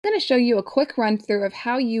to show you a quick run through of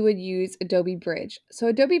how you would use Adobe Bridge. So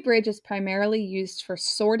Adobe Bridge is primarily used for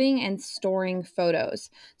sorting and storing photos.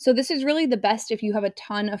 So this is really the best if you have a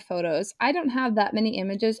ton of photos. I don't have that many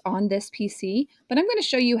images on this PC, but I'm going to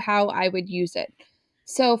show you how I would use it.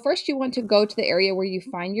 So first you want to go to the area where you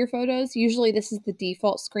find your photos. Usually this is the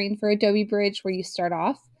default screen for Adobe Bridge where you start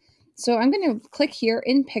off. So I'm going to click here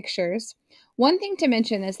in Pictures. One thing to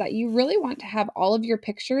mention is that you really want to have all of your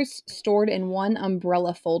pictures stored in one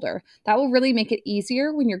umbrella folder. That will really make it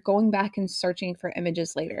easier when you're going back and searching for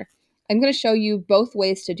images later. I'm going to show you both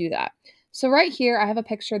ways to do that. So right here, I have a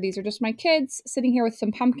picture. These are just my kids sitting here with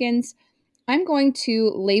some pumpkins. I'm going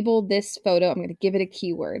to label this photo. I'm going to give it a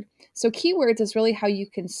keyword. So keywords is really how you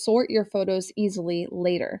can sort your photos easily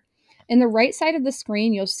later. In the right side of the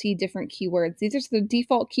screen, you'll see different keywords. These are the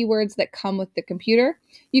default keywords that come with the computer.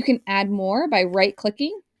 You can add more by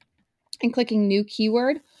right-clicking and clicking New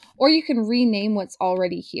Keyword, or you can rename what's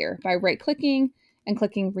already here by right-clicking and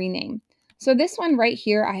clicking Rename. So this one right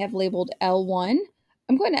here, I have labeled L1.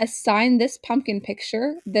 I'm going to assign this pumpkin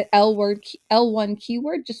picture the L1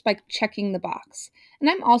 keyword just by checking the box. And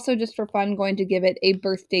I'm also, just for fun, going to give it a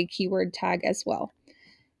birthday keyword tag as well.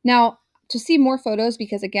 Now, to see more photos,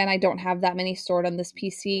 because again, I don't have that many stored on this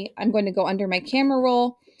PC, I'm going to go under my camera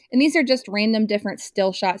roll, and these are just random different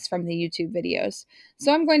still shots from the YouTube videos.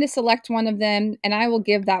 So I'm going to select one of them, and I will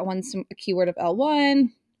give that one a keyword of L1,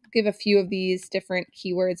 give a few of these different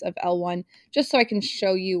keywords of L1, just so I can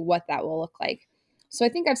show you what that will look like. So I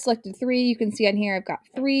think I've selected 3. You can see on here I've got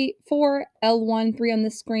 4 L1, 3 on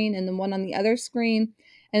this screen, and then 1 on the other screen,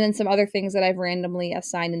 and then some other things that I've randomly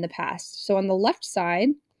assigned in the past. So on the left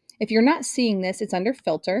side, if you're not seeing this, it's under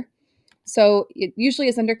Filter. So it usually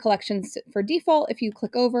is under Collections for default. If you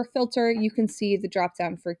click over Filter, you can see the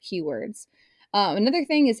drop-down for keywords. Another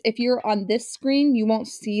thing is if you're on this screen, you won't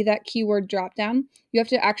see that keyword drop-down. You have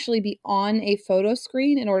to actually be on a photo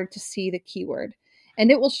screen in order to see the keyword.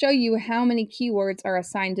 And it will show you how many keywords are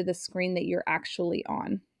assigned to the screen that you're actually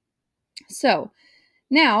on. So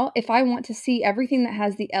now, if I want to see everything that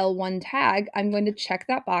has the L1 tag, I'm going to check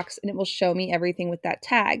that box and it will show me everything with that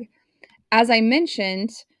tag. As I mentioned,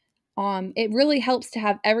 it really helps to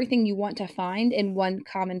have everything you want to find in one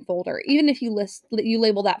common folder. Even if you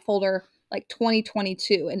label that folder like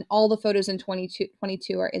 2022 and all the photos in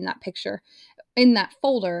 2022 are in that picture, in that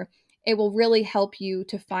folder, it will really help you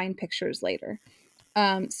to find pictures later.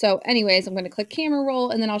 So anyways, I'm going to click camera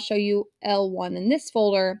roll, and then I'll show you L1 in this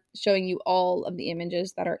folder, showing you all of the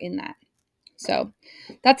images that are in that. So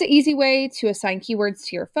that's an easy way to assign keywords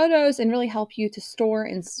to your photos and really help you to store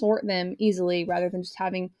and sort them easily rather than just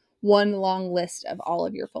having one long list of all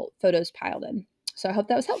of your photos piled in. So I hope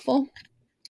that was helpful.